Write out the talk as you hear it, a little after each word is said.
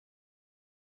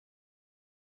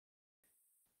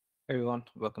Hey everyone,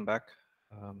 welcome back.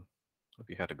 Hope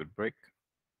you had a good break.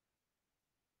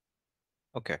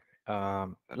 Okay,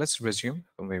 let's resume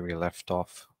from where we left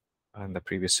off. In the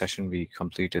previous session, we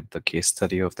completed the case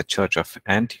study of the Church of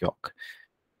Antioch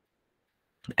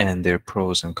and their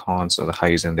pros and cons, or the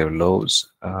highs and their lows,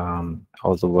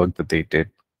 all the work that they did.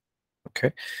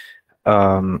 Okay,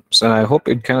 so I hope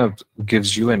it kind of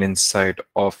gives you an insight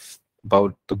of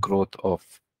about the growth of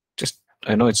just.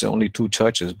 I know it's only two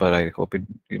churches, but I hope it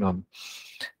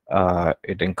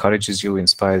it encourages you,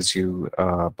 inspires you,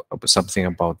 something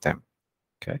about them.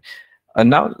 Okay.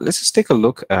 And now let's just take a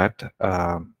look at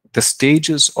the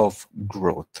stages of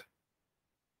growth.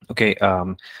 Okay.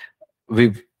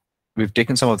 We've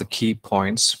taken some of the key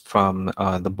points from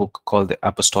the book called The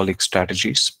Apostolic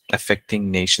Strategies Affecting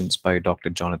Nations by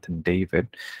Dr. Jonathan David.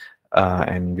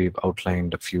 And we've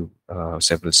outlined a few,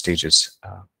 several stages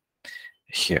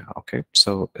here. Okay,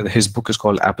 so his book is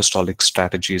called Apostolic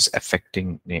Strategies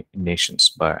Affecting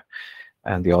Nations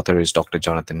and the author is Dr.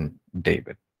 Jonathan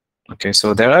David. Okay,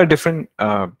 so there are different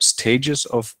stages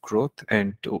of growth,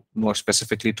 and more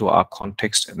specifically to our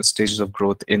context, and the stages of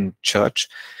growth in church,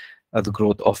 the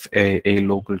growth of a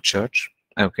local church.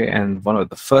 Okay, and one of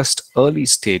the first early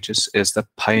stages is the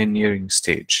pioneering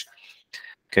stage.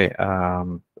 Okay,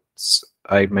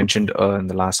 I mentioned in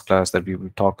the last class that we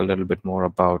will talk a little bit more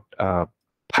about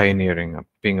pioneering,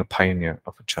 being a pioneer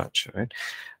of a church, right?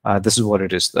 This is what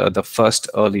it is. The first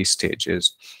early stage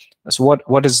is. So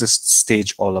what is this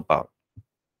stage all about?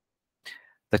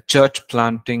 The church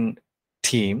planting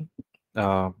team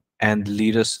and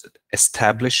leaders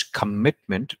establish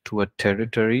commitment to a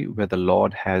territory where the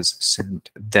Lord has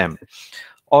sent them,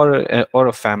 or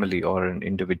a family or an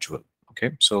individual.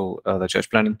 Okay, so the church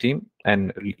planting team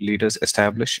and leaders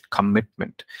establish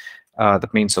commitment.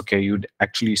 That means, okay, you'd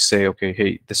actually say, okay,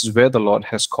 hey, this is where the Lord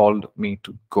has called me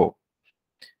to go.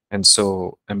 And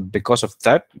so, and because of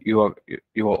that, you are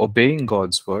obeying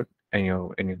God's word, and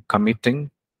you're committing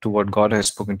to what God has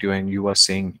spoken to you, and you are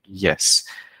saying, yes,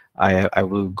 I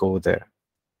will go there,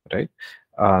 right?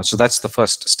 So that's the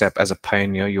first step. As a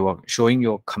pioneer, you are showing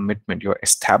your commitment. You're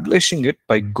establishing it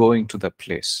by going to the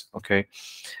place. Okay,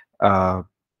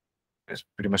 it's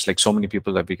pretty much like so many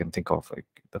people that we can think of. Like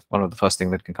one of the first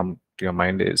thing that can come to your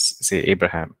mind is, say,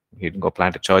 Abraham. He didn't go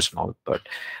plant a church and all, but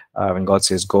when God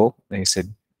says go, and he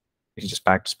said, he just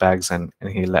packed his bags and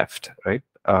he left, right?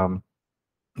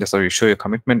 That's how you show your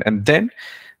commitment. And then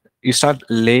you start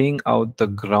laying out the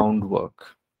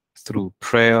groundwork through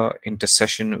prayer,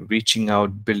 intercession, reaching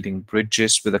out, building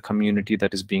bridges with a community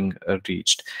that is being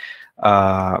reached.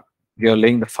 You're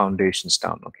laying the foundations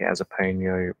down. Okay, as a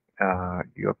pioneer,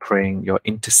 you're praying, you're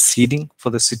interceding for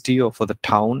the city or for the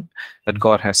town that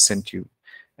God has sent you.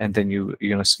 And then you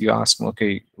ask them,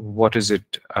 okay, what is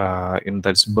it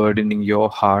that's burdening your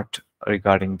heart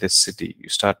regarding this city? You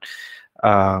start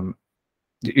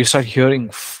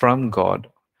hearing from God.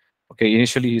 Okay,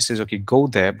 initially he says, okay, go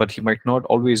there, but he might not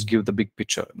always give the big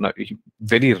picture. Now,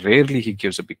 very rarely he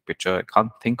gives a big picture. I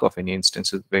can't think of any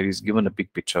instances where he's given a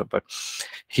big picture, but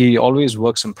he always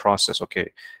works in process.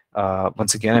 Okay,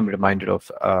 once again, I'm reminded of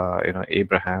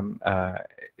Abraham.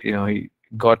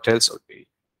 God tells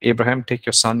Abraham, take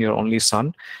your son, your only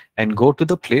son, and go to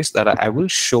the place that I will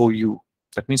show you.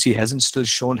 That means he hasn't still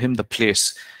shown him the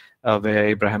place where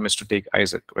Abraham is to take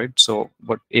Isaac, right? So,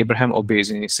 but Abraham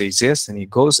obeys and he says yes, and he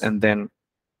goes, and then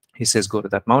he says, go to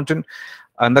that mountain.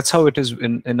 And that's how it is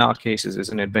in our cases,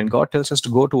 isn't it? When God tells us to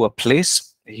go to a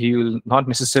place, he will not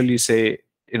necessarily say,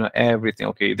 everything.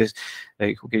 Okay, this,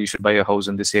 like, okay, you should buy a house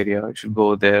in this area, you should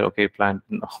go there, okay, plant.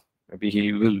 No, maybe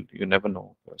he will, you never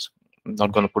know. I'm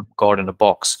not going to put God in a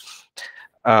box.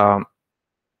 But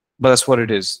that's what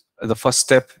it is. The first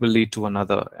step will lead to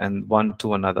another, and one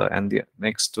to another, and the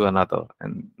next to another.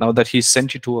 And now that he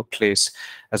sent you to a place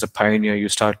as a pioneer, you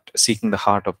start seeking the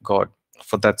heart of God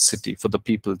for that city, for the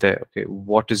people there. Okay,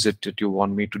 what is it that you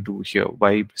want me to do here?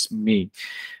 Why me?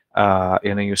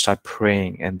 You start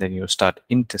praying, and then you start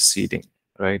interceding,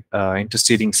 right?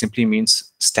 Interceding simply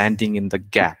means standing in the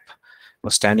gap or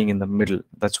standing in the middle.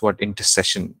 That's what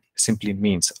intercession simply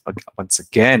means. Once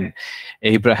again,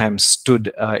 Abraham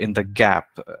stood in the gap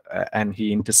and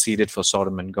he interceded for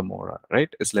Sodom and Gomorrah,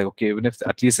 right? It's like, okay, even if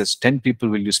at least there's 10 people,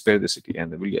 will you spare the city?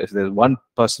 And if there's one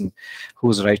person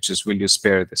who's righteous, will you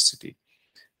spare the city?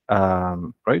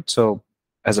 Right? So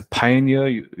as a pioneer,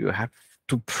 you have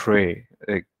to pray.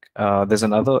 Like, there's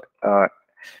another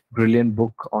brilliant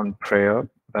book on prayer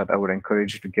that I would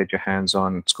encourage you to get your hands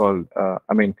on. It's called,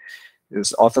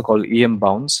 this author called E.M.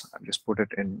 Bounds. I'll just put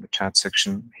it in the chat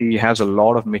section. He has a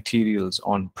lot of materials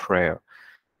on prayer.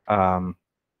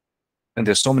 and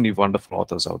there's so many wonderful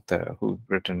authors out there who've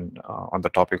written on the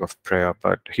topic of prayer,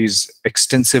 but he's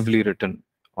extensively written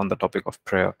on the topic of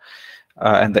prayer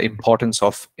and the importance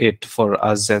of it for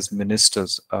us as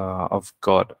ministers of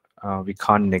God. We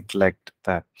can't neglect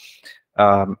that.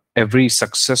 Every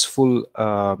successful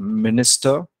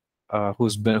minister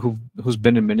who's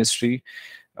been in ministry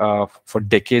for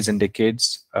decades and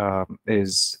decades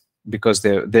is because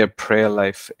their prayer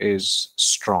life is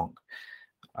strong.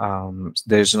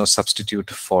 There's no substitute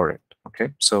for it.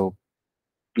 Okay, so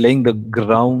laying the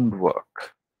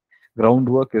groundwork.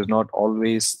 Groundwork is not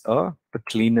always the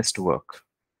cleanest work.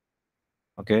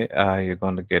 Okay, you're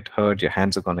going to get hurt, your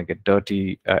hands are going to get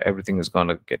dirty, everything is going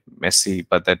to get messy,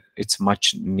 but that it's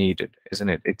much needed, isn't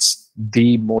it? It's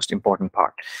the most important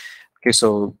part. Okay,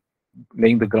 so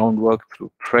laying the groundwork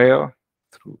through prayer,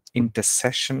 through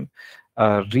intercession,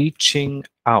 reaching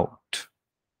out,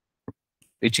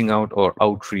 or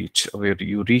outreach, where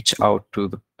you reach out to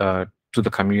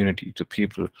the community, to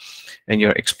people, and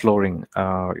you're exploring,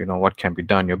 what can be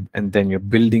done. And then you're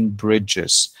building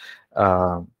bridges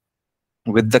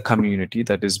with the community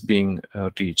that is being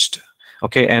reached.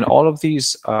 Okay, and all of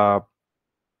these,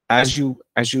 as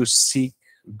you seek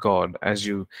God, as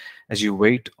you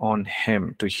wait on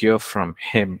Him to hear from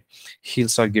Him, He'll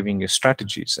start giving you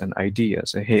strategies and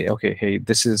ideas. Hey, okay, hey,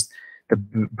 this is the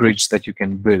bridge that you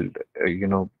can build.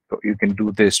 You can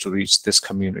do this to reach this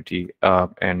community,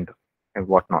 and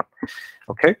whatnot.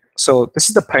 Okay, so this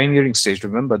is the pioneering stage.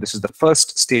 Remember, this is the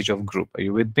first stage of group. Are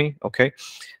you with me? Okay,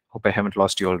 hope I haven't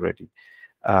lost you already.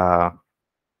 Uh,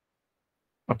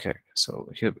 okay, so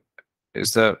here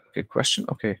is the a question.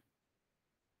 Okay.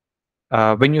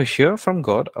 When you hear from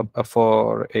God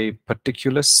for a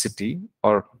particular city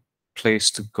or place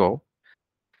to go,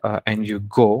 and you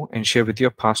go and share with your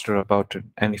pastor about it,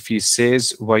 and if he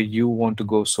says why you want to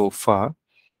go so far,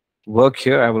 work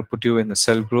here, I will put you in the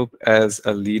cell group as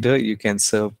a leader. You can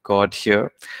serve God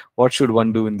here. What should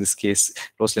one do in this case?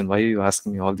 Rosalind, why are you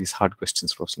asking me all these hard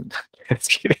questions, Rosalind? Just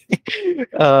kidding.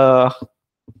 Well,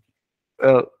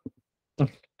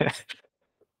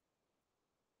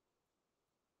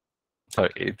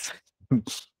 sorry, it's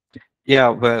yeah,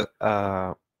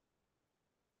 well,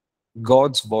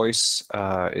 God's voice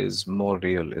is more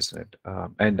real, isn't it?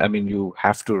 And I mean, you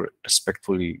have to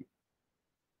respectfully.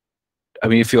 I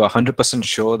mean, if you're 100%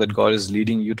 sure that God is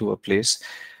leading you to a place,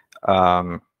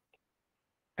 um,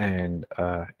 and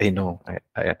no,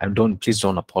 I don't. Please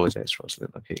don't apologize,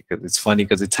 Rosalind. Okay, because it's funny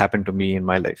because it's happened to me in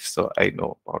my life, so I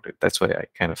know about it. That's why I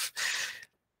kind of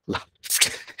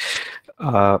laughed.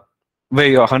 uh, where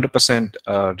you're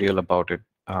 100% real about it.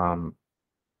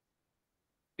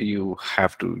 You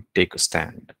have to take a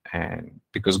stand, and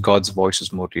because God's voice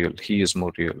is more real, He is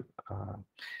more real,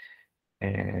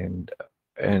 and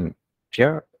and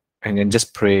yeah, and then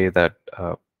just pray that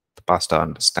the pastor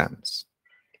understands.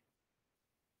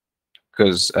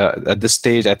 Because at this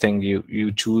stage, I think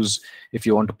you choose if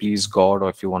you want to please God or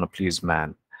if you want to please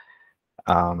man.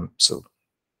 So,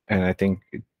 and I think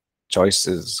choice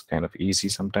is kind of easy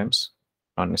sometimes,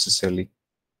 not necessarily.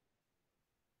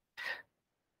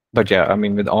 But yeah, I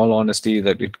mean, with all honesty,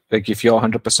 that like if you're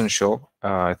 100% sure,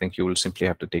 I think you will simply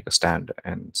have to take a stand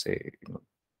and say,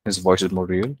 his voice is more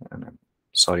real, and I'm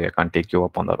sorry, I can't take you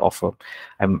up on that offer.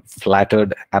 I'm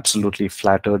flattered, absolutely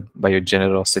flattered by your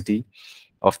generosity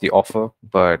of the offer,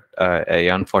 but I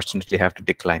unfortunately have to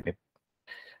decline it.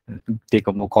 Take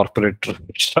a more corporate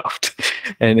route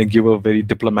and give a very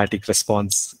diplomatic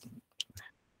response.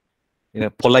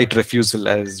 Polite refusal,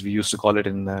 as we used to call it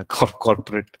in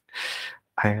corporate.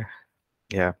 Yeah.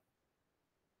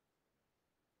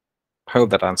 I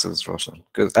hope that answers, Roshan,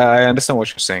 because I understand what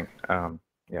you're saying.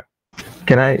 Yeah.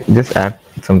 Can I just add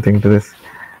something to this?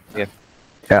 Yeah.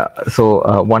 Yeah.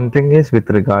 So one thing is with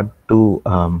regard to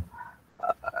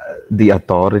the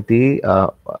authority,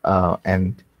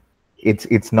 and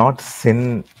it's not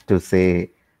sin to say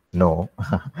no.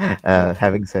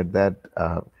 Having said that,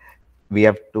 we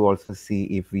have to also see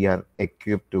if we are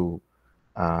equipped to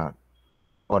uh,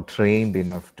 or trained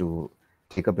enough to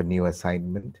take up a new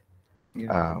assignment.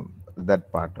 Yeah.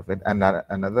 That part of it. And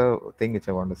another thing which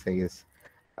I want to say is,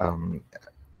 um,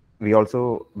 we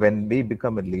also, when we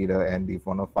become a leader, and if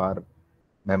one of our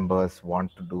members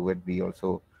want to do it, we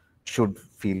also should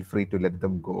feel free to let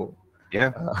them go,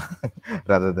 Yeah. uh,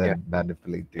 rather Yeah. than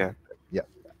manipulating. Yeah. Yeah,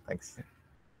 thanks.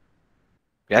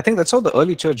 Yeah. I think that's how the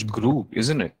early church grew,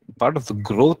 isn't it? Part of the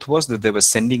growth was that they were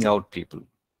sending out people.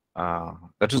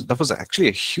 That was actually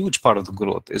a huge part of the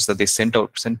growth, is that they sent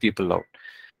people out.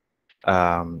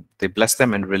 They blessed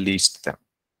them and released them,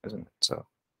 isn't it? So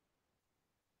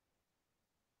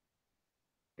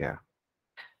yeah.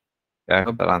 I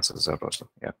hope that answers that also.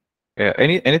 Yeah. Yeah.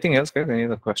 Anything else, guys? Any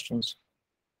other questions?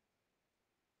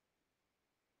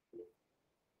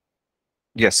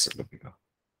 Yes, Lupika.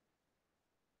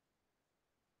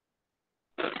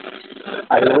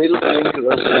 I will think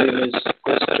Rosalina's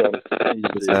question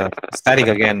It's is static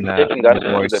again. taking us Your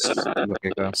to voice, the.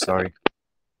 Lupika. Sorry.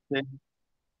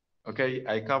 Okay,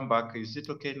 I come back. Is it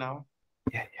okay now?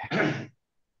 Yeah, yeah.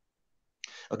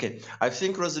 Okay, I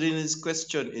think Rosalina's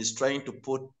question is trying to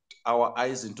put our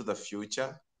eyes into the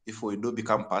future. If we do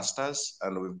become pastors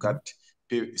and we've got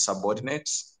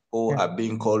subordinates who are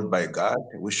being called by God,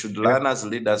 we should learn as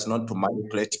leaders not to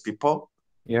manipulate people.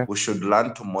 Yeah. We should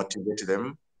learn to motivate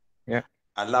them. Yeah.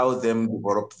 Allow them to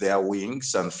develop their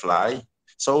wings and fly.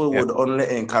 So we would only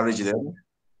encourage them,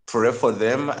 pray for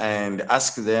them, and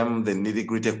ask them the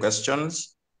nitty-gritty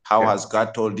questions. How has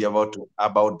God told you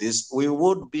about this? We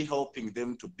would be helping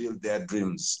them to build their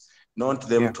dreams, not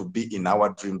them to be in our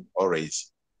dreams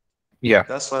always. Yeah.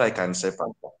 That's what I can say,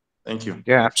 Pastor. Thank you.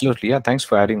 Yeah, absolutely. Yeah, thanks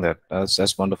for adding that.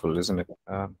 That's wonderful, isn't it?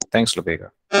 Thanks,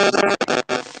 Lubega.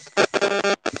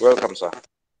 Welcome, sir.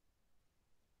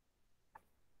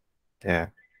 Yeah.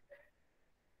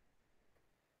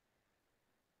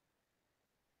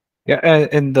 Yeah,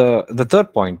 and the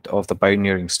third point of the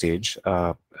pioneering stage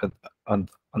on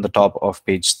the top of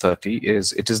page 30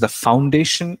 is it is the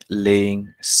foundation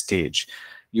laying stage.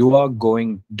 You are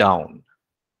going down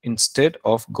instead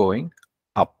of going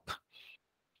up,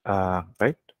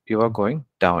 right? You are going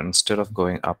down instead of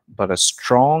going up. But a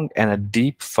strong and a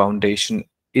deep foundation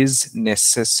is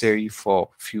necessary for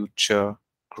future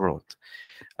growth.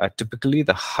 Typically,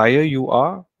 the higher you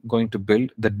are going to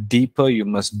build, the deeper you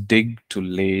must dig to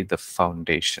lay the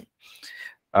foundation.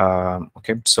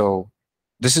 Okay, so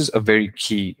this is a very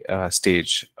key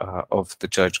stage of the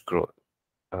church growth,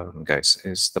 guys.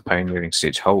 Is the pioneering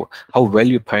stage. How well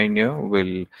you pioneer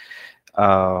will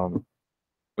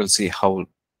see how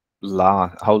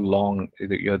long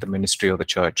the ministry of the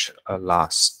church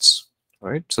lasts.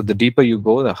 Right. So the deeper you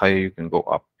go, the higher you can go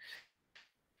up.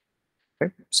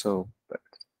 Okay. So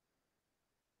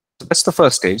that's the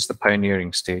first stage, the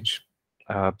pioneering stage.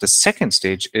 The second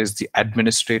stage is the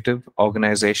administrative,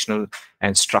 organizational,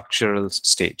 and structural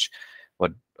stage.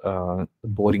 What the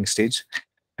boring stage?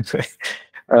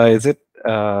 Is it?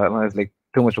 It's like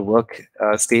too much work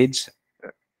stage,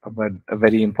 but a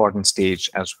very important stage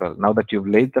as well. Now that you've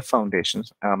laid the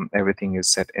foundations, everything is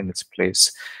set in its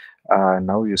place.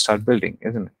 Now you start building,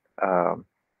 isn't it?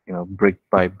 Brick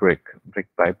by brick,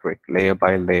 layer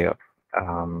by layer,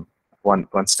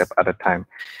 one step at a time.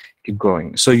 Keep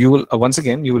going. So you will once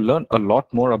again you will learn a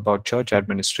lot more about church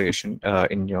administration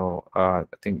in your. I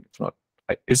think if not,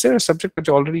 is there a subject that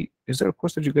you already? Is there a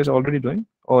course that you guys are already doing?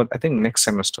 Or I think next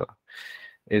semester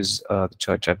is the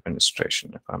church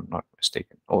administration, if I'm not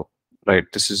mistaken. Oh, right.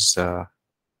 This is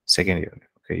second year.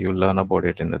 Okay, you'll learn about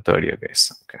it in the third year,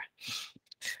 guys. Okay.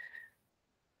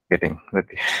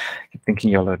 Keep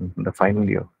thinking you're in the final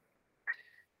year.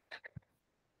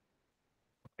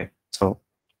 Okay, so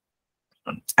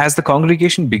as the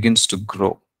congregation begins to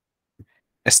grow,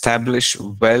 establish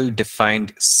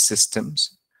well-defined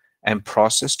systems and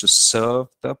process to serve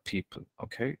the people.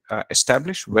 Okay,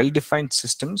 establish well-defined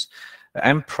systems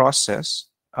and process.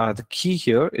 The key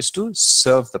here is to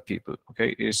serve the people.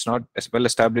 Okay, it's not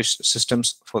well-established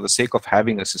systems for the sake of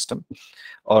having a system,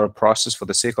 or a process for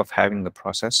the sake of having the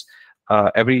process.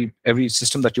 Every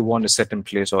system that you want to set in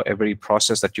place, or every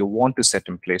process that you want to set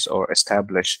in place or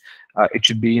establish, it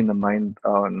should be in the mind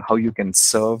on how you can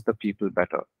serve the people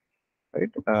better, right?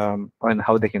 And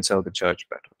how they can serve the church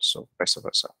better. So vice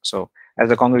versa. So as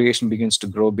the congregation begins to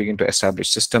grow, begin to establish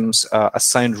systems,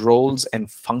 assign roles and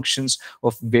functions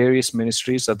of various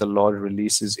ministries that the Lord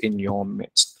releases in your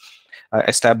midst.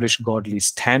 Establish godly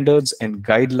standards and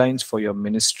guidelines for your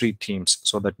ministry teams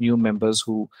so that new members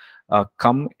who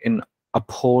come in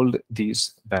uphold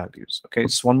these values. Okay,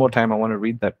 just one more time, I want to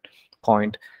read that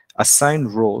point. Assign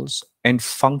roles and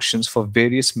functions for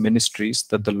various ministries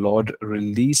that the Lord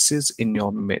releases in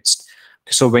your midst.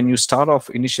 So when you start off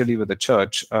initially with a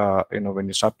church, when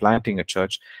you start planting a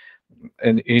church,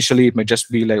 and initially it may just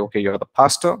be like, okay, you're the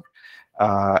pastor,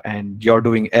 and you're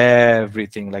doing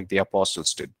everything like the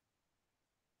apostles did.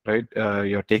 Right,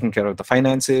 you're taking care of the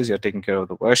finances, you're taking care of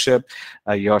the worship,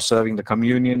 you're serving the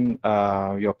communion,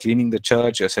 you're cleaning the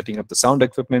church, you're setting up the sound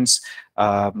equipments.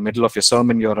 Middle of your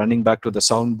sermon, you're running back to the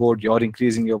soundboard, you're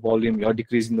increasing your volume, you're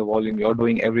decreasing the volume, you're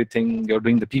doing everything, you're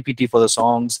doing the PPT for the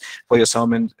songs, for your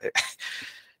sermon.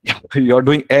 You're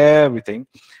doing everything.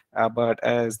 But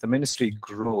as the ministry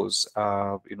grows,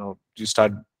 you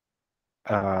start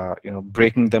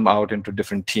breaking them out into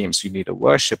different teams. You need a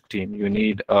worship team, you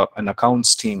need an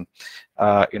accounts team,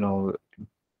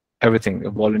 everything, a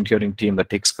volunteering team that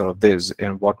takes care of this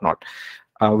and whatnot.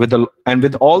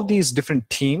 With all these different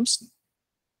teams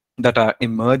that are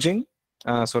emerging,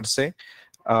 so to say,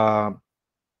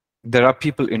 there are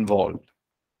people involved,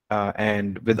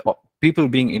 and with people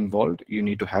being involved, you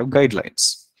need to have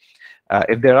guidelines.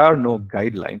 If there are no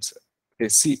guidelines,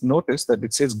 notice that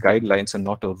it says guidelines and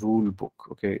not a rule book.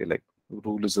 Okay, like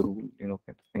rule is a rule, kind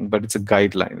of thing, but it's a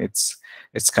guideline.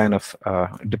 It's kind of a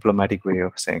diplomatic way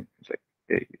of saying, like,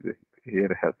 hey, here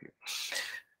to help you.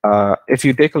 If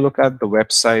you take a look at the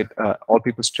website, All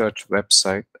People's Church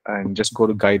website, and just go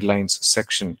to guidelines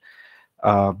section,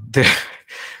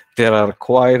 there are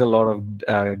quite a lot of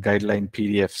guideline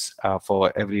PDFs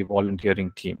for every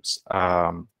volunteering teams,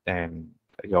 and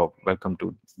you're welcome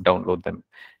to download them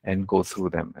and go through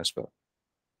them as well.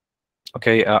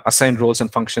 Okay, assign roles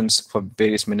and functions for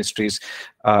various ministries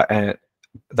that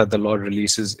the Lord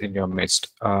releases in your midst.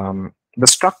 The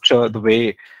structure, the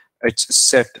way it's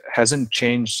set, hasn't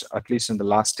changed, at least in the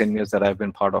last 10 years that I've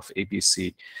been part of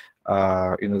APC.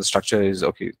 The structure is,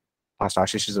 okay, Pastor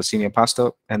Ashish is a senior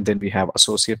pastor, and then we have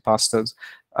associate pastors.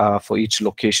 For each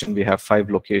location, we have 5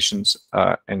 locations,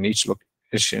 and each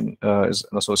location is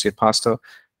an associate pastor.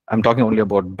 I'm talking only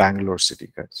about Bangalore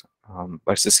city, guys,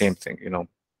 but it's the same thing,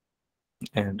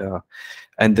 and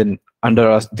then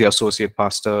under us, the associate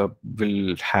pastor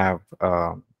will have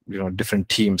different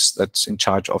teams that's in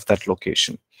charge of that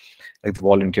location, like the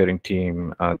volunteering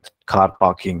team, the car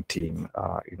parking team,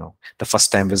 the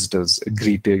first time visitors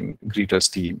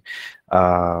greeters team,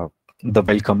 the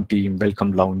welcome team,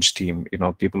 welcome lounge team,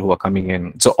 people who are coming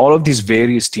in. So all of these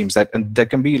various teams, and there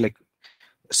can be like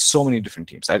so many different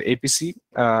teams at APC.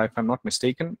 If I'm not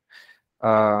mistaken,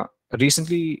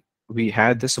 recently we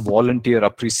had this volunteer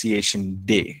appreciation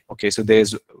day. Okay, so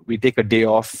we take a day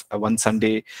off, one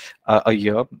Sunday a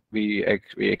year. We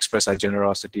express our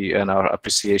generosity and our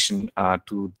appreciation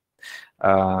to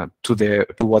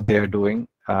what they are doing.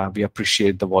 We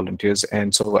appreciate the volunteers,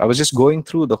 and so I was just going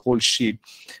through the whole sheet,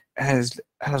 and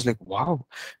I was like, wow,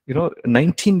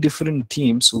 19 different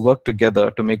teams work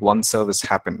together to make one service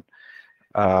happen.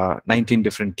 19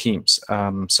 different teams.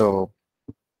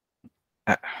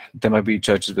 There might be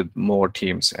churches with more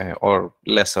teams or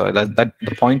lesser. The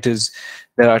point is,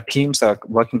 there are teams that are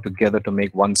working together to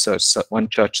make one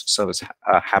church service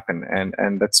happen,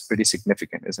 and that's pretty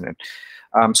significant, isn't it?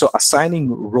 So assigning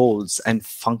roles and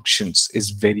functions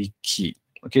is very key.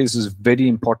 Okay, this is a very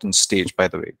important stage, by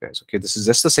the way, guys. Okay, this is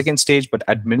just the second stage, but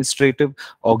administrative,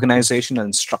 organization,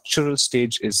 and structural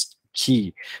stage is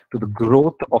key to the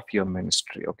growth of your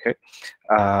ministry. Okay,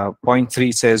 point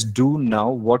 3 says, do now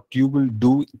what you will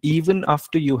do even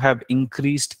after you have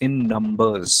increased in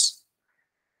numbers.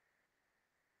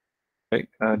 Right?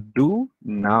 Do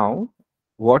now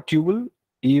what you will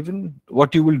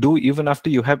do even after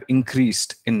you have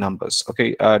increased in numbers.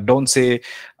 Okay, don't say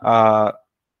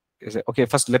okay,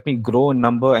 first let me grow in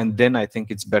number and then I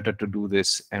think it's better to do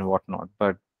this and whatnot.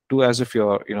 But do as if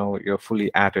you're you're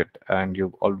fully at it and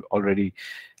you've already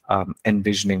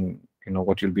envisioning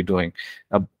what you'll be doing.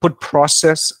 Put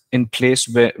process in place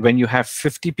when you have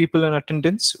 50 people in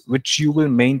attendance, which you will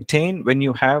maintain when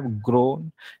you have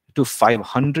grown to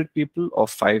 500 people or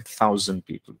 5,000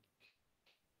 people.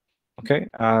 Okay,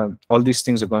 all these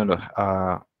things are going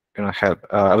to help.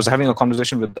 I was having a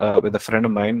conversation with a friend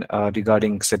of mine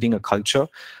regarding setting a culture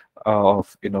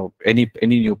of any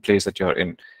new place that you're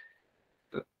in.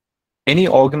 Any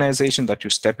organization that you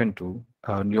step into,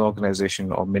 a new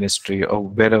organization or ministry or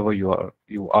wherever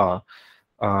you are,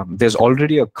 there's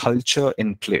already a culture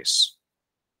in place.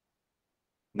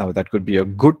 Now that could be a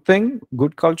good thing,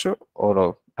 good culture,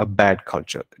 or a bad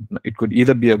culture. It could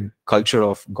either be a culture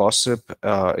of gossip,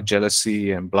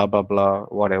 jealousy, and blah blah blah,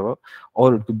 whatever,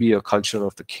 or it could be a culture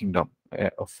of the kingdom,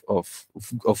 of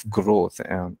growth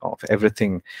and of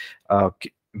everything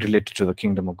related to the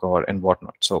kingdom of God and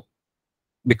whatnot. So,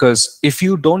 because if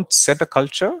you don't set a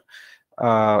culture,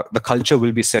 the culture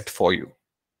will be set for you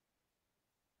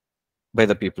by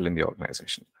the people in the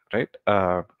organization, right?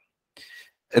 I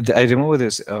remember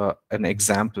this an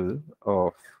example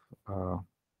of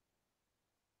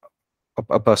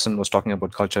a person was talking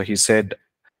about culture. He said,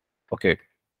 okay,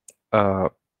 a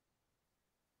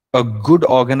good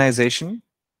organization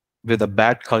with a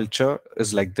bad culture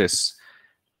is like this: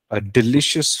 a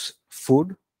delicious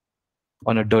food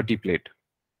on a dirty plate.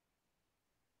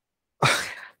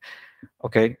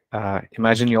 Okay,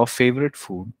 imagine your favorite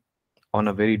food on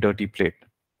a very dirty plate.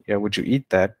 Yeah, would you eat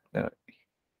that?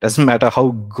 Doesn't matter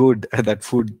how good that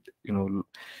food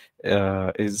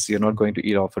is you're not going to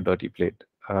eat off a dirty plate.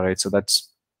 All right, so that's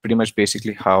pretty much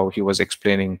basically how he was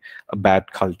explaining a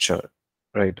bad culture,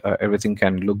 right? Everything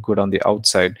can look good on the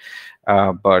outside,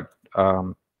 but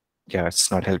yeah,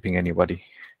 it's not helping anybody.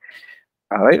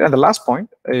 All right, and the last point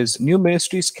is new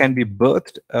ministries can be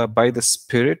birthed by the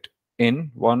Spirit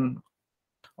in one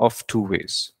of two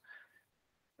ways.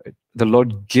 The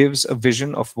Lord gives a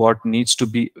vision of what needs to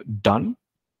be done.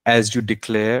 As you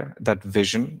declare that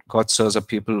vision, God stirs up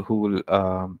people who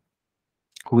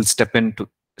will step into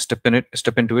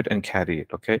it and carry it.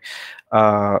 Okay,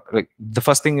 like the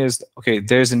first thing is, okay,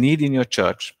 there's a need in your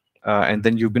church, and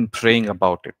then you've been praying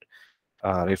about it.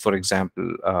 Like for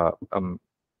example,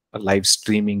 a live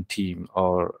streaming team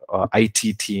or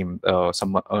IT team,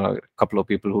 some couple of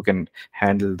people who can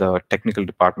handle the technical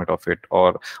department of it,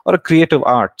 or a creative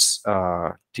arts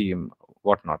team,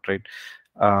 whatnot, right?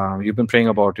 You've been praying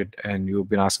about it, and you've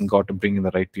been asking God to bring in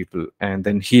the right people, and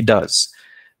then He does.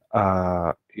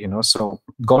 So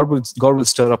God will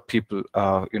stir up people,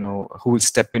 who will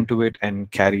step into it and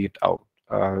carry it out.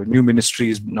 New ministry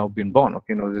is now been born.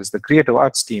 Okay, there's the creative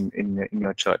arts team in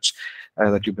your church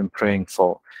that you've been praying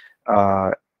for.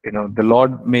 The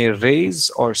Lord may raise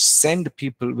or send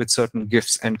people with certain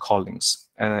gifts and callings,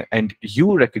 and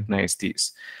you recognize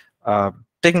these.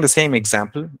 Taking the same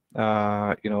example,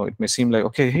 it may seem like,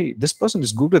 okay, hey, this person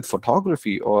is good with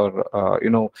photography or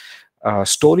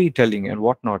storytelling and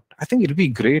whatnot. I think it'd be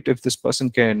great if this person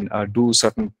can do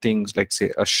certain things, like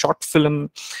say a short film,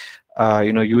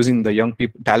 using the young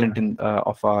people talent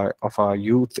of our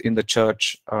youth in the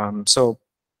church. So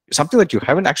something that you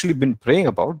haven't actually been praying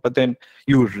about, but then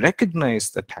you recognize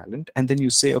the talent, and then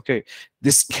you say, okay,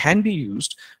 this can be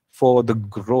used for the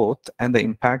growth and the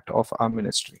impact of our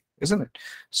ministry, isn't it?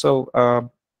 So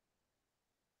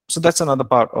that's another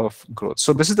part of growth.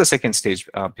 So this is the second stage,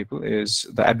 people, is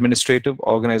the administrative,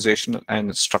 organizational,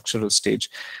 and structural stage.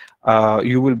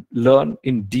 You will learn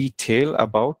in detail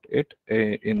about it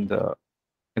in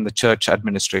the church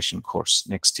administration course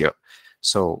next year.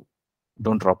 So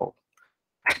don't drop out.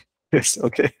 Yes,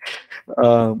 okay.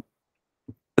 Um,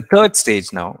 the third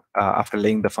stage now, after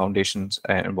laying the foundations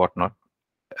and whatnot,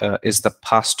 is the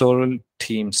pastoral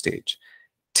team stage.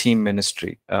 Team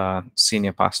ministry,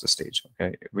 senior pastor stage,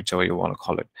 okay, whichever you want to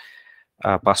call it.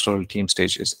 Pastoral team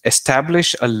stage is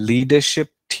establish a leadership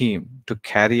team to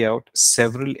carry out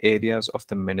several areas of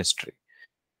the ministry.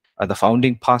 The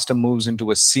founding pastor moves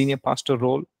into a senior pastor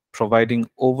role, providing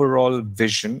overall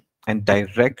vision and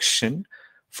direction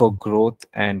for growth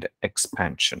and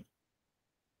expansion.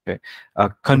 Okay.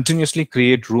 Continuously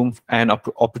create room and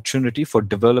opportunity for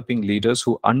developing leaders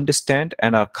who understand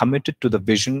and are committed to the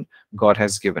vision God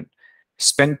has given.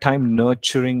 Spend time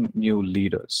nurturing new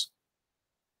leaders.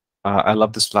 I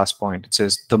love this last point. It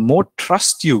says, the more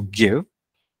trust you give,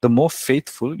 the more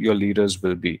faithful your leaders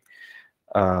will be.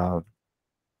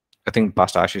 I think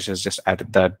Pastor Ashish has just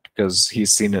added that because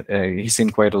he's seen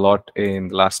quite a lot in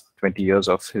the last 20 years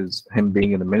of him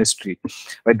being in the ministry.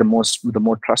 Right, the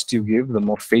more trust you give, the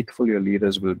more faithful your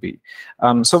leaders will be.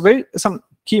 So some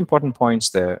key important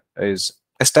points there is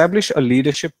establish a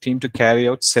leadership team to carry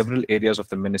out several areas of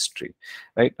the ministry.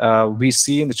 Right, we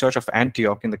see in the Church of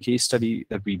Antioch, in the case study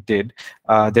that we did,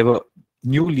 there were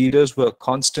new leaders were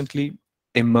constantly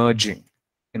emerging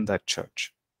in that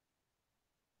church.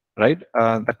 Right,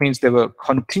 that means they were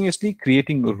continuously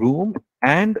creating room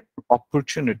and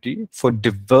opportunity for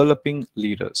developing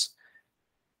leaders,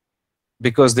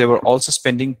 because they were also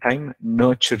spending time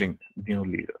nurturing new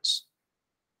leaders.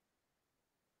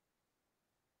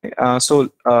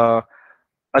 A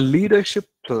leadership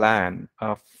plan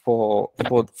for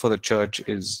the church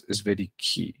is very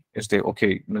key. Is they,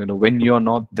 okay, when you're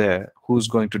not there, who's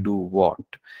going to do what?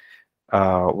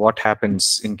 What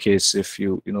happens in case if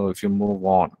you move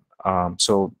on?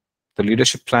 So the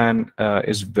leadership plan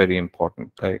is very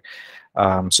important. Right?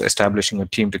 So establishing a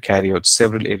team to carry out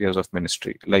several areas of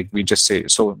ministry, like we just say.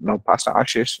 So now Pastor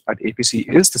Ashish at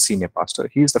APC is the senior pastor.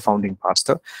 He is the founding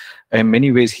pastor. In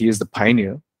many ways, he is the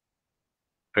pioneer,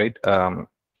 right?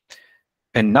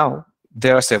 And now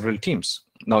there are several teams.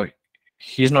 Now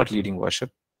he's not leading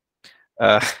worship.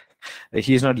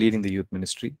 He's not leading the youth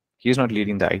ministry. He's not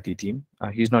leading the IT team.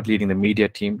 He's not leading the media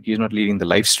team. He's not leading the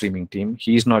live streaming team.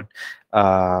 He's not,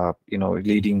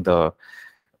 leading the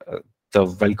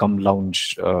welcome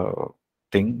lounge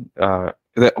thing.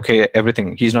 Okay,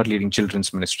 everything. He's not leading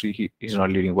children's ministry. He's not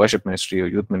leading worship ministry or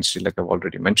youth ministry, like I've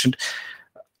already mentioned.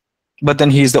 But then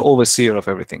he's the overseer of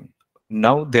everything.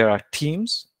 Now there are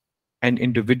teams and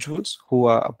individuals who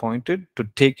are appointed to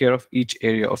take care of each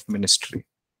area of ministry.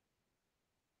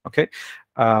 Okay.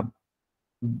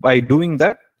 By doing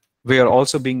that, we are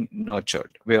also being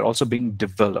nurtured. We are also being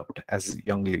developed as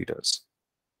young leaders.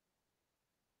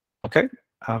 Okay,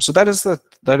 so that is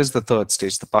the third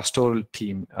stage, the pastoral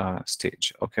team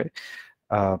stage. Okay,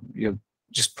 you're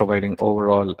just providing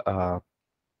overall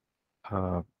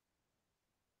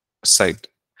sight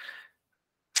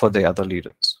for the other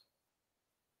leaders.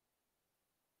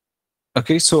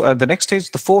 Okay, so the next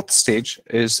stage, the fourth stage,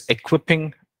 is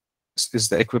equipping. Is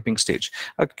the equipping stage.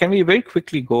 Can we very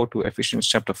quickly go to Ephesians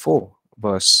chapter 4,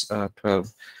 verse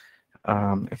 12?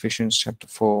 Ephesians chapter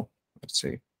 4. Let's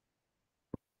see.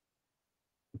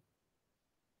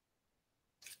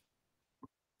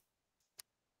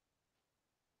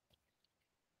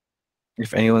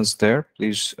 If anyone's there,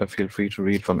 please feel free to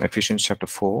read from Ephesians chapter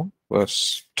 4,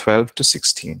 verse 12 to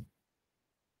 16.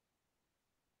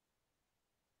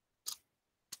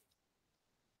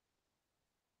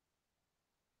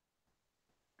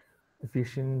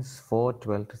 Ephesians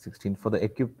 4:12 to 16. For the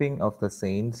equipping of the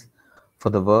saints,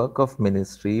 for the work of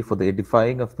ministry, for the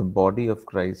edifying of the body of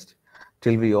Christ,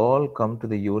 till we all come to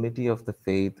the unity of the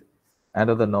faith and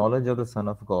of the knowledge of the Son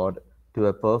of God, to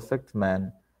a perfect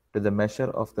man, to the measure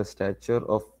of the stature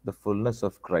of the fullness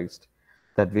of Christ,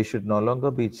 that we should no longer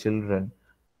be children,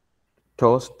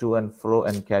 tossed to and fro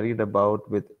and carried about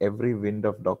with every wind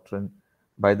of doctrine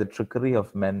by the trickery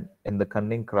of men in the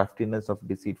cunning craftiness of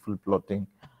deceitful plotting,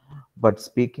 but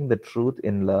speaking the truth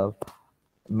in love,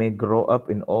 may grow up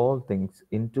in all things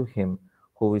into him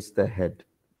who is the head,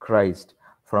 Christ,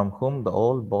 from whom the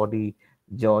whole body,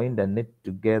 joined and knit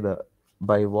together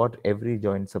by what every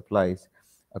joint supplies,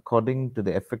 according to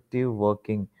the effective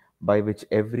working by which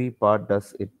every part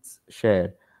does its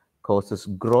share, causes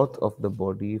growth of the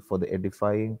body for the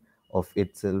edifying of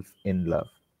itself in love.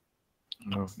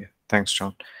 Oh, yeah. Thanks,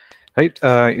 John. Right.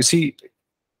 You see,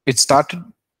 it started.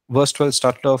 Verse 12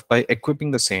 started off by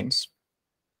equipping the saints.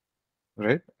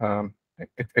 Right.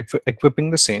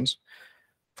 Equipping the saints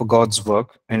for God's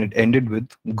work, and it ended with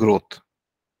growth.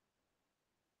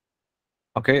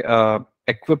 Okay,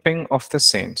 equipping of the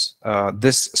saints.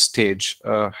 This stage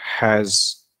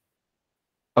has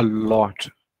a lot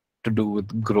to do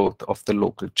with growth of the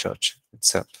local church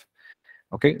itself.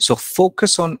 Okay, so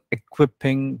focus on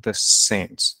equipping the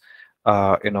saints,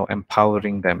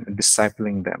 empowering them,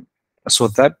 discipling them, so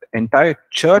that entire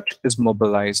church is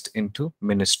mobilized into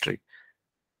ministry.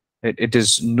 It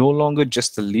is no longer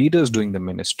just the leaders doing the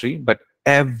ministry, but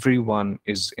everyone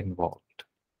is involved.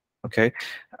 Okay,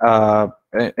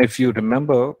 if you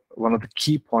remember, one of the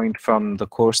key points from the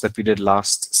course that we did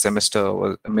last semester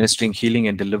was ministering healing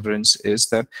and deliverance, is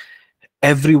that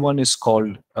everyone is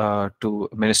called to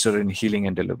minister in healing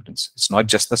and deliverance. It's not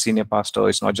just the senior pastor,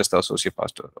 it's not just the associate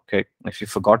pastor. Okay, if you've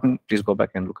forgotten, please go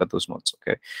back and look at those notes.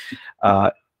 Okay,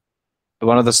 that's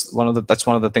one of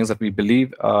the things that we believe,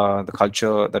 the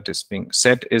culture that is being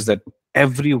set, is that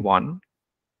everyone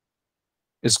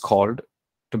is called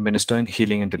to minister in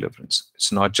healing and deliverance.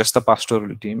 It's not just the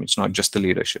pastoral team, it's not just the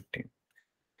leadership team.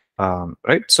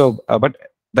 Right? So, but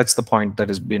that's the point that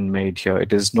has been made here.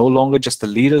 It is no longer just the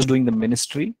leaders doing the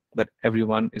ministry, but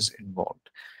everyone is involved.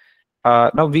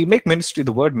 Now, we make ministry,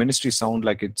 the word ministry, sound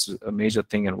like it's a major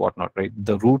thing and whatnot, right?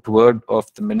 The root word of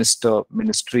the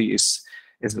ministry is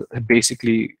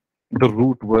basically, the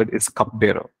root word is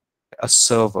cupbearer, a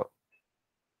server.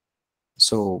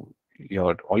 So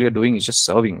all you're doing is just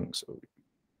serving. So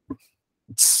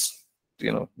it's,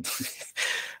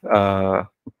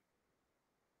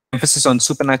 emphasis on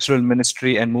supernatural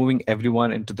ministry and moving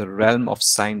everyone into the realm of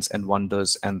signs and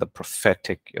wonders and the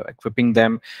prophetic. You're equipping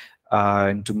them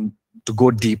to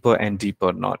go deeper and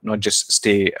deeper, not just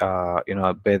stay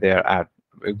where they're at.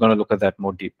 We're going to look at that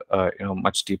more deep,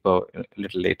 much deeper a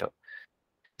little later.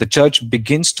 The church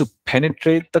begins to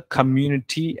penetrate the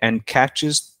community and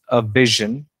catches a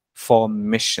vision for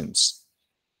missions.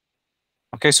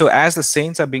 Okay, so as the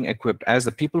saints are being equipped, as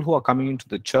the people who are coming into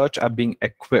the church are being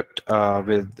equipped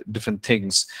with different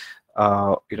things,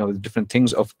 with different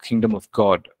things of kingdom of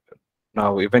God.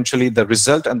 Now, eventually, the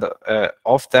result and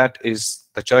of that is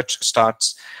the church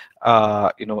starts,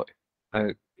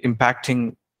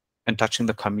 impacting and touching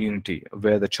the community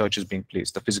where the church is being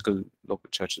placed, the physical local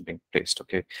church is being placed.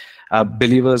 Okay,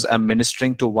 believers are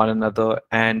ministering to one another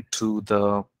and to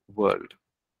the world.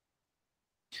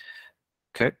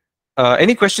 Okay.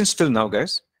 Any questions till now,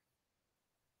 guys?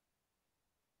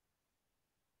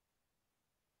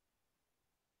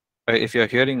 If you're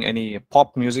hearing any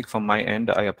pop music from my end,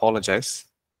 I apologize.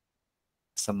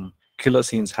 Some killer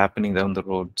scenes happening down the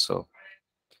road, so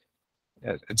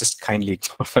just kindly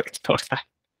ignore that.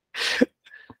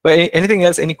 But anything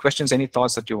else? Any questions? Any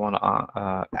thoughts that you want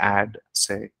to add?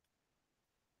 Say.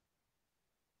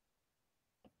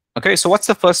 Okay, so what's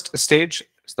the first stage?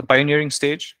 It's the pioneering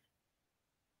stage.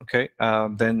 Okay,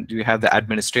 then you have the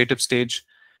administrative stage,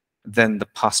 then the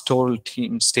pastoral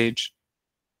team stage,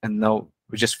 and now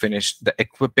we just finished the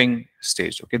equipping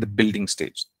stage. Okay, the building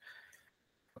stage.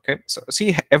 Okay, so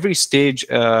see, every stage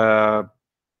is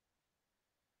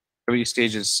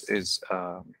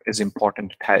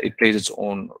important. It plays its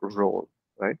own role,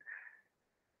 right?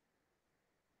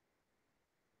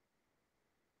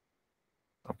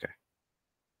 Okay.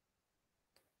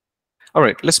 All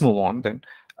right, let's move on then.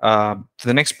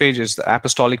 The next page is the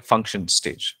apostolic function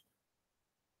stage.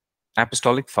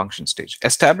 Apostolic function stage.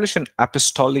 Establish an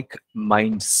apostolic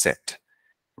mindset.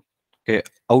 Okay,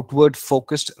 outward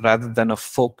focused rather than a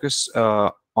focus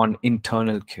on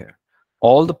internal care.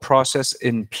 All the process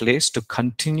in place to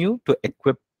continue to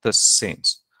equip the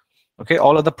saints. Okay,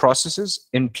 all of the processes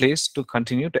in place to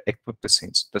continue to equip the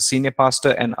saints. The senior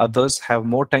pastor and others have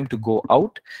more time to go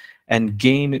out and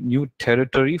gain new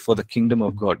territory for the kingdom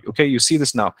of God. Okay, you see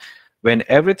this now. When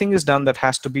everything is done that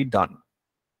has to be done,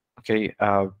 okay,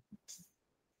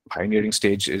 pioneering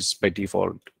stage is by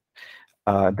default.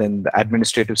 Then the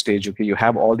administrative stage, okay, you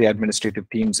have all the administrative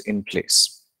teams in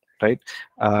place, right?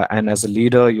 And as a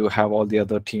leader, you have all the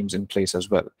other teams in place as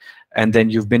well. And then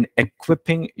you've been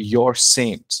equipping your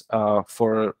saints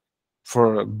for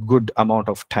a good amount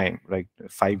of time, like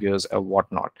 5 years or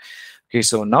whatnot. Okay,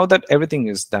 so now that everything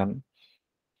is done,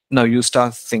 now you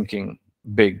start thinking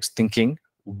big, thinking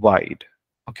wide.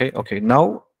 Okay,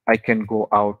 now I can go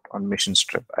out on mission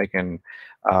trip. I can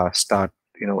start,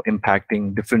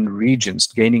 impacting different regions,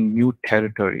 gaining new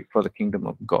territory for the kingdom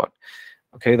of God.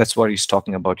 Okay, that's what he's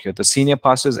talking about here. The senior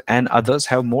pastors and others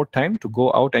have more time to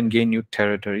go out and gain new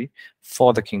territory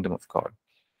for the kingdom of God.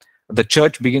 The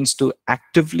church begins to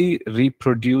actively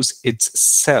reproduce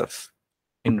itself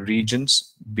in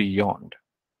regions beyond.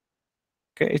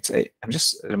 Okay, I'm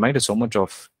just reminded so much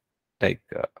of like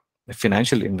the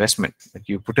financial investment. Like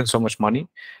you put in so much money,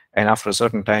 and after a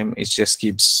certain time, it just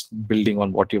keeps building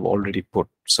on what you've already put.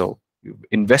 So you've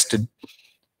invested,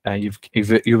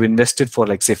 you've invested for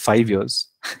like say 5 years,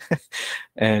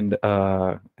 and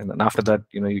then after that,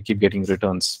 you keep getting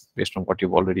returns based on what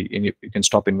you've already. And you can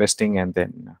stop investing, and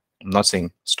then I'm not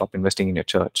saying stop investing in your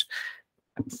church.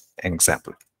 An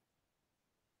example.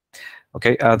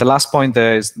 Okay, the last point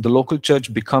there is the local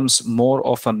church becomes more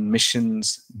of a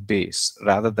missions base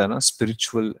rather than a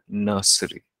spiritual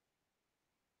nursery.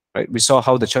 Right? We saw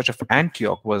how the Church of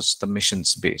Antioch was the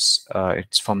missions base.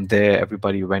 It's from there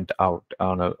everybody went out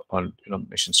on a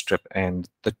mission trip, and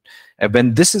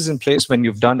when this is in place, when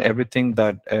you've done everything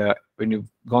that, when you've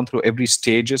gone through every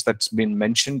stages that's been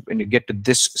mentioned, when you get to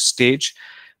this stage,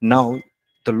 now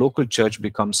the local church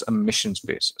becomes a mission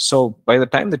space. So by the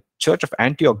time the Church of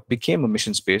Antioch became a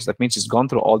mission space, that means it's gone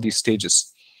through all these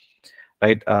stages,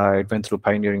 right? It went through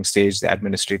pioneering stage, the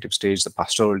administrative stage, the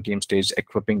pastoral team stage,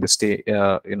 equipping the stage,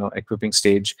 equipping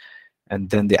stage, and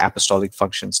then the apostolic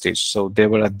function stage. So they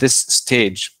were at this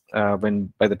stage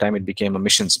when by the time it became a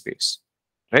mission space,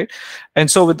 right?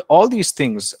 And so with all these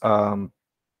things,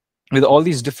 with all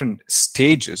these different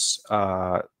stages,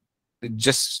 it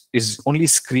just is only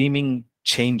screaming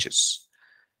changes,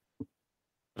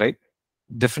 right?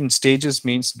 Different stages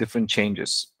means different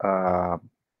changes,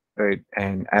 right?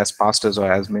 And as pastors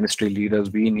or as ministry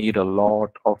leaders, we need a lot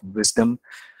of wisdom,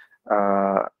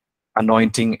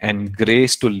 anointing, and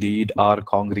grace to lead our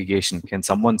congregation. Can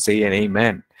someone say an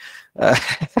amen?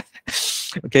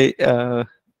 Okay,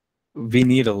 we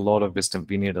need a lot of wisdom.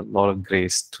 We need a lot of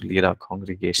grace to lead our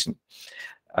congregation,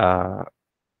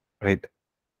 right?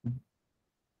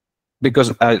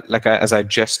 Because as I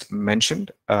just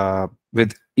mentioned,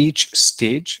 with each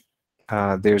stage,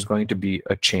 there's going to be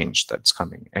a change that's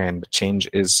coming, and change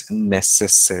is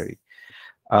necessary.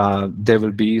 There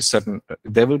will be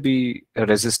a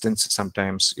resistance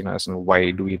sometimes, as in why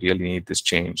do we really need this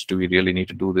change? Do we really need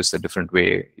to do this a different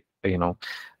way?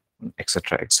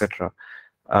 Etc., etc.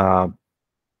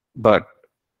 But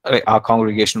our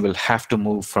congregation will have to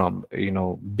move from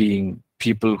being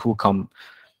people who come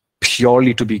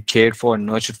purely to be cared for and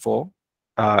nurtured for,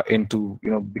 into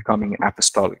becoming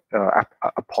apostolic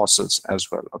apostles as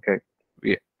well. Okay,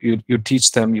 you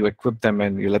teach them, you equip them,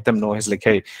 and you let them know, it's like,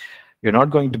 hey, you're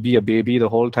not going to be a baby the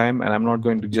whole time, and I'm not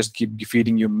going to just keep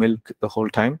feeding you milk the whole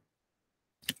time.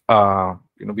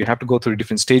 We have to go through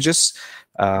different stages.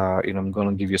 I'm going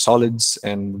to give you solids,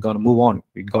 and we're going to move on.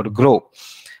 We got to grow,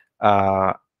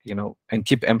 and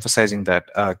keep emphasizing that,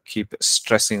 keep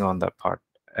stressing on that part,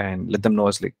 and let them know,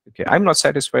 it's like, okay, I'm not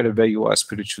satisfied with where you are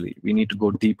spiritually. We need to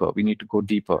go deeper. We need to go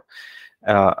deeper,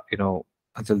 until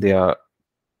they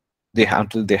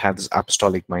have this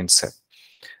apostolic mindset.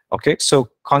 Okay, so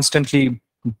constantly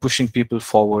pushing people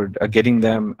forward, getting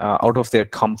them out of their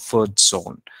comfort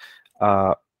zone.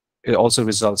 It also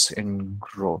results in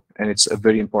growth, and it's a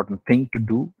very important thing to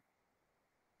do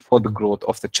for the growth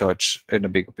of the church in a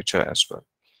bigger picture as well.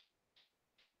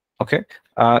 Okay,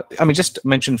 I mean, just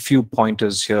mention few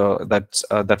pointers here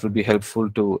that will be helpful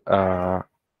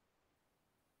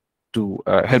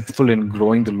helpful in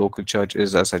growing the local church.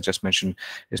 Is, as I just mentioned,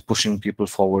 is pushing people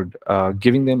forward,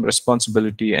 giving them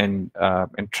responsibility, and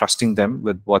trusting them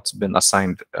with what's been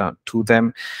assigned to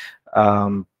them.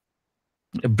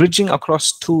 Bridging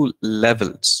across two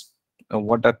levels.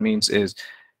 What that means is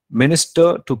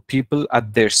minister to people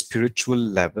at their spiritual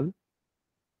level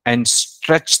and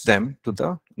stretch them to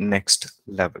the next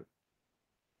level.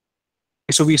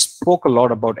 So we spoke a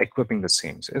lot about equipping the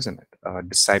saints, isn't it?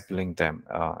 Discipling them,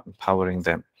 empowering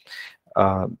them.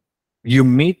 You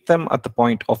meet them at the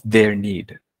point of their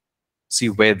need. See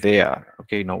where they are.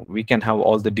 Okay, we can have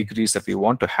all the degrees that we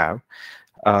want to have,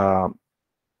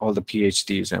 all the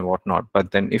PhDs and whatnot, but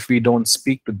then if we don't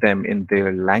speak to them in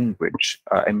their language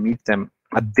and meet them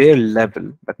at their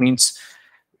level, that means,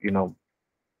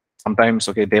 sometimes,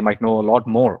 okay, they might know a lot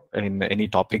more in any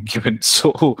topic given.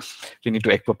 So we need to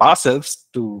equip ourselves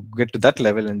to get to that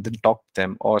level and then talk to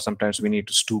them, or sometimes we need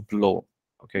to stoop low,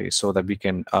 okay, so that we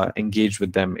can engage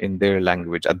with them in their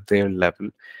language at their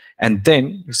level. And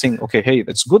then you're saying, okay, hey,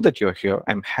 it's good that you're here.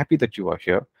 I'm happy that you are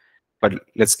here, but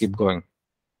let's keep going.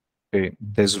 Okay,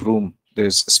 there's room,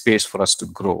 there's space for us to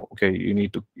grow. Okay, you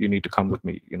need to come with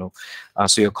me.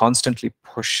 So you're constantly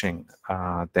pushing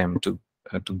them to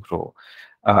grow.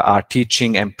 Our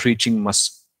teaching and preaching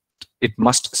must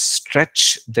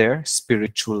stretch their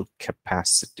spiritual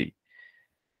capacity.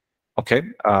 Okay,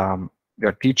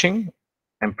 their teaching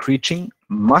and preaching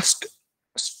must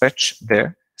stretch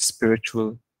their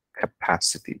spiritual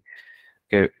capacity.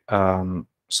 Okay,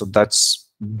 so that's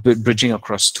bridging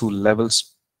across two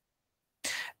levels.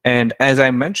 And as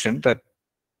I mentioned, that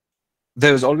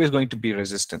there is always going to be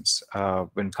resistance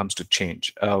when it comes to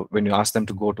change. When you ask them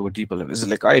to go to a deeper level, it's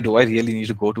like, do I really need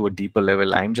to go to a deeper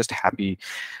level? I'm just happy,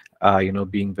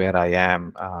 being where I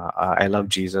am. I love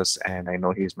Jesus, and I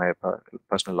know He's my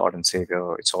personal Lord and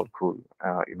Savior. It's all cool.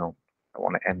 I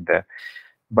want to end there.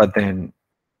 But then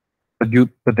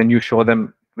you show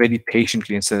them very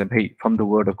patiently and say, hey, from the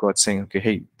Word of God, saying, okay,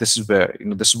 hey, this is where,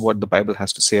 this is what the Bible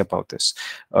has to say about this.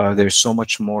 There's so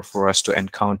much more for us to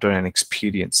encounter and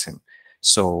experience Him.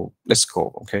 So let's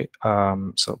go. Okay.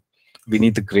 So we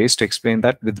need the grace to explain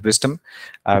that with wisdom.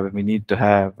 We need to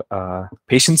have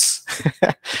patience,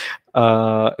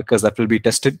 because that will be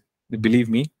tested. Believe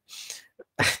me.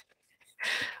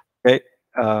 Okay.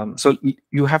 So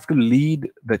you have to lead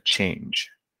the change.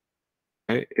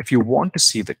 Okay? If you want to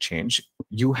see the change,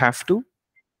 you have to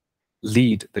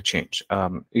lead the change.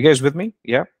 You guys with me?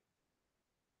 Yeah.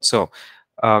 So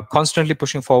constantly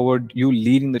pushing forward, you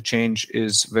leading the change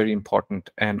is very important,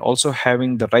 and also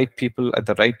having the right people at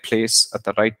the right place at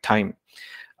the right time.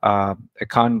 I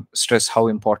can't stress how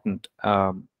important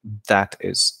that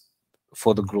is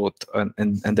for the growth and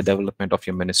the development of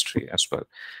your ministry as well.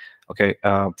 Okay.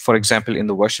 For example, in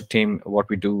the worship team, what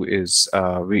we do is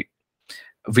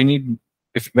we need,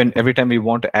 every time we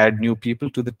want to add new people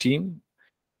to the team,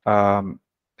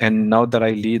 and now that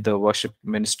I lead the worship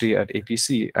ministry at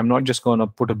APC, I'm not just going to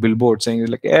put a billboard saying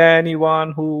like,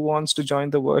 anyone who wants to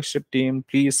join the worship team,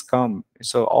 please come.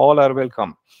 So all are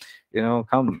welcome.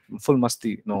 Come full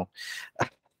masti. No,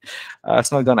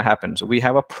 it's not going to happen. So we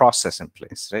have a process in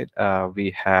place, right?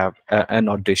 We have an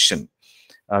audition.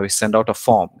 We send out a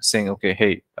form saying, okay,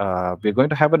 hey, we're going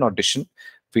to have an audition.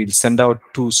 We'll send out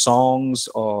 2 songs,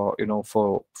 or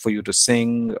for you to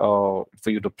sing, or for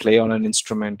you to play on an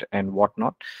instrument and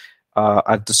whatnot,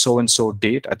 at the so and so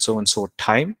date, at so and so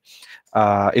time.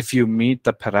 If you meet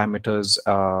the parameters,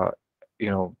 of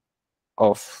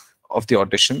the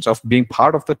auditions, of being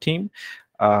part of the team,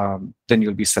 then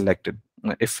you'll be selected.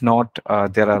 If not,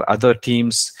 there are other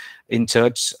teams in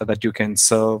church that you can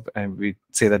serve, and we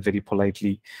say that very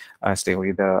politely. Stay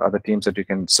away. There are other teams that you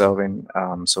can serve in.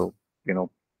 So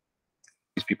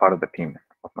please be part of the team.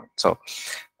 So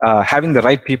having the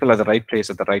right people at the right place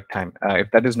at the right time. If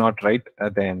that is not right,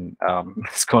 then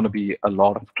it's going to be a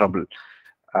lot of trouble.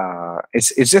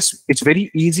 It's very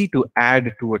easy to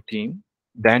add to a team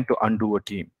than to undo a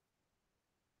team.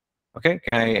 Okay,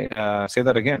 can I say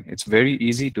that again? It's very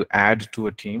easy to add to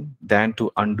a team than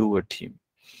to undo a team.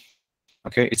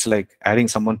 Okay, it's like adding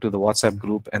someone to the WhatsApp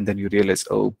group and then you realize,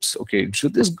 oops, okay,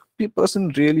 should this person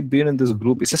really be in this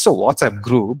group? It's just a WhatsApp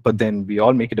group, but then we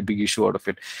all make it a big issue out of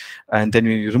it. And then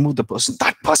when you remove the person,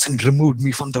 that person removed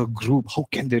me from the group. How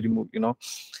can they remove,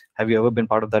 Have you ever been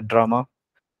part of that drama?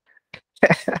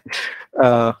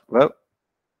 Well,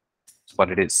 it's what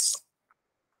it is.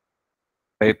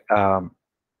 Right?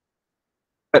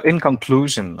 But in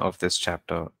conclusion of this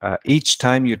chapter, each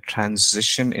time you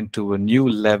transition into a new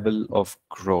level of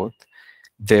growth,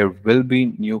 there will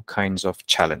be new kinds of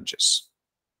challenges.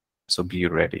 So be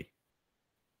ready.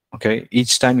 Okay,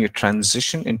 each time you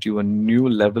transition into a new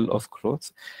level of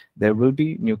growth, there will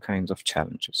be new kinds of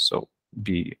challenges. So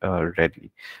be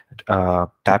ready.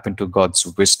 Tap into God's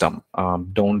wisdom.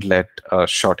 Don't let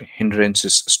short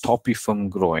hindrances stop you from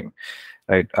growing.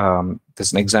 Right?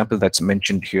 There's an example that's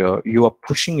mentioned here. You are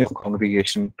pushing your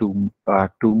congregation to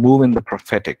move in the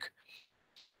prophetic.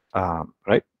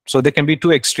 Right? So there can be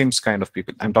two extremes kind of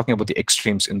people. I'm talking about the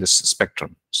extremes in this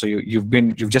spectrum. So you've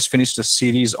just finished a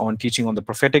series on teaching on the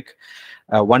prophetic.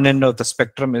 One end of the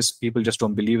spectrum is people just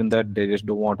don't believe in that. They just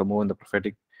don't want to move in the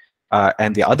prophetic.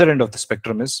 And the other end of the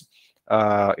spectrum is,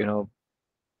 there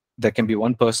can be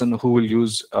one person who will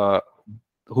use the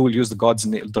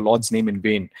Lord's name in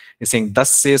vain. He's saying,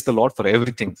 "Thus says the Lord for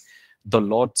everything." The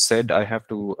Lord said, "I have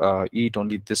to eat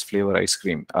only this flavor ice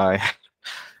cream."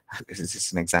 This is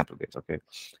just an example, guys. Okay,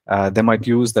 they might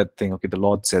use that thing. Okay, the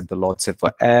Lord said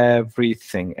for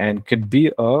everything, and could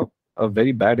be a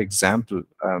very bad example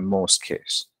most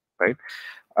case, right?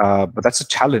 But that's a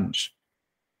challenge.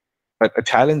 But a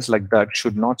challenge like that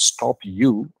should not stop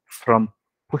you from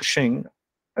pushing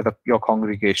your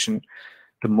congregation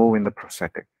to move in the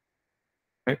prophetic,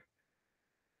 right?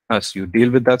 As you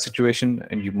deal with that situation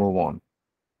and you move on,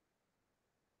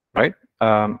 right?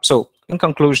 So in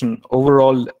conclusion,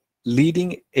 overall,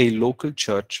 leading a local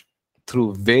church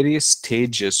through various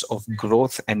stages of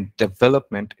growth and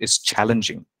development is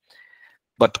challenging,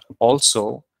 but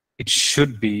also it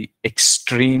should be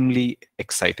extremely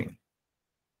exciting.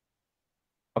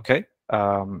 Okay,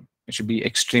 it should be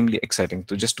extremely exciting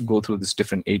to just go through these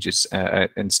different ages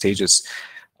and stages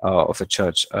of a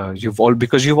church.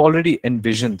 Because you've already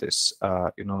envisioned this,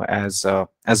 as a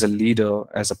leader,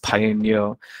 as a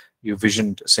pioneer, you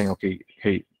visioned saying, okay,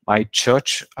 hey, my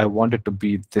church, I want it to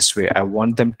be this way. I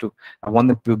want them to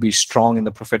be strong in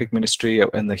the prophetic ministry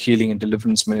and the healing and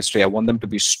deliverance ministry. I want them to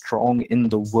be strong in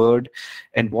the word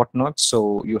and whatnot.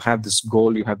 So you have this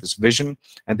goal, you have this vision,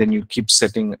 and then you keep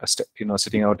setting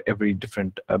out every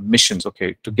different missions.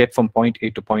 Okay, to get from point A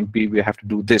to point B, we have to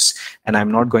do this, and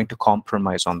I'm not going to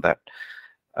compromise on that.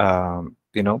 When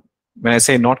I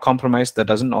say not compromise, that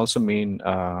doesn't also mean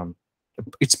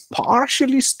it's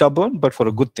partially stubborn, but for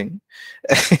a good thing.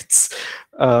 It's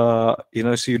so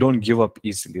you don't give up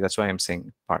easily. That's why I'm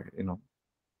saying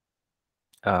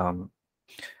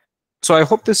so I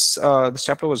hope this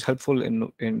chapter was helpful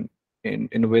in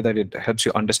a way that it helps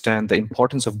you understand the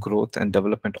importance of growth and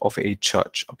development of a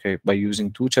church, okay, by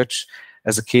using two churches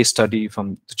as a case study,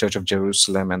 from the Church of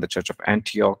Jerusalem and the Church of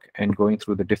Antioch, and going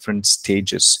through the different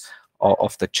stages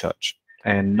of the church.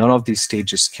 And none of these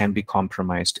stages can be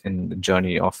compromised in the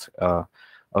journey of a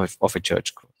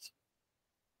church growth.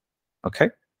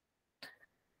 Okay,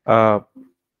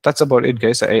 that's about it,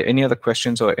 guys. Any other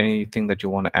questions or anything that you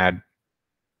want to add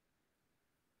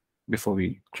before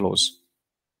we close?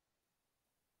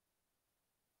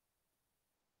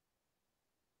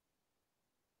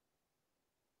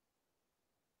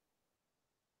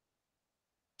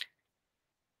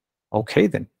 Okay,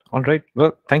 then. All right.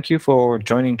 Well, thank you for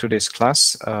joining today's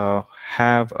class.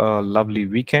 Have a lovely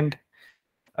weekend.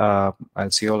 I'll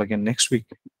see you all again next week.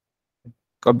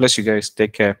 God bless you guys.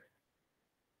 Take care.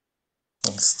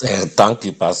 Thank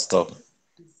you, Pastor.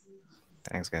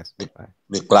 Thanks, guys. Bye.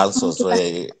 The class was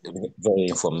very, very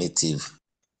informative.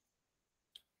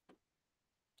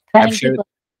 I've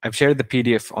shared the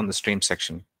PDF on the stream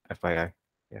section, FYI.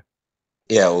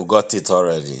 Yeah, we got it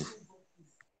already.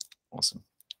 Awesome.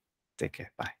 Take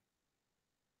care. Bye.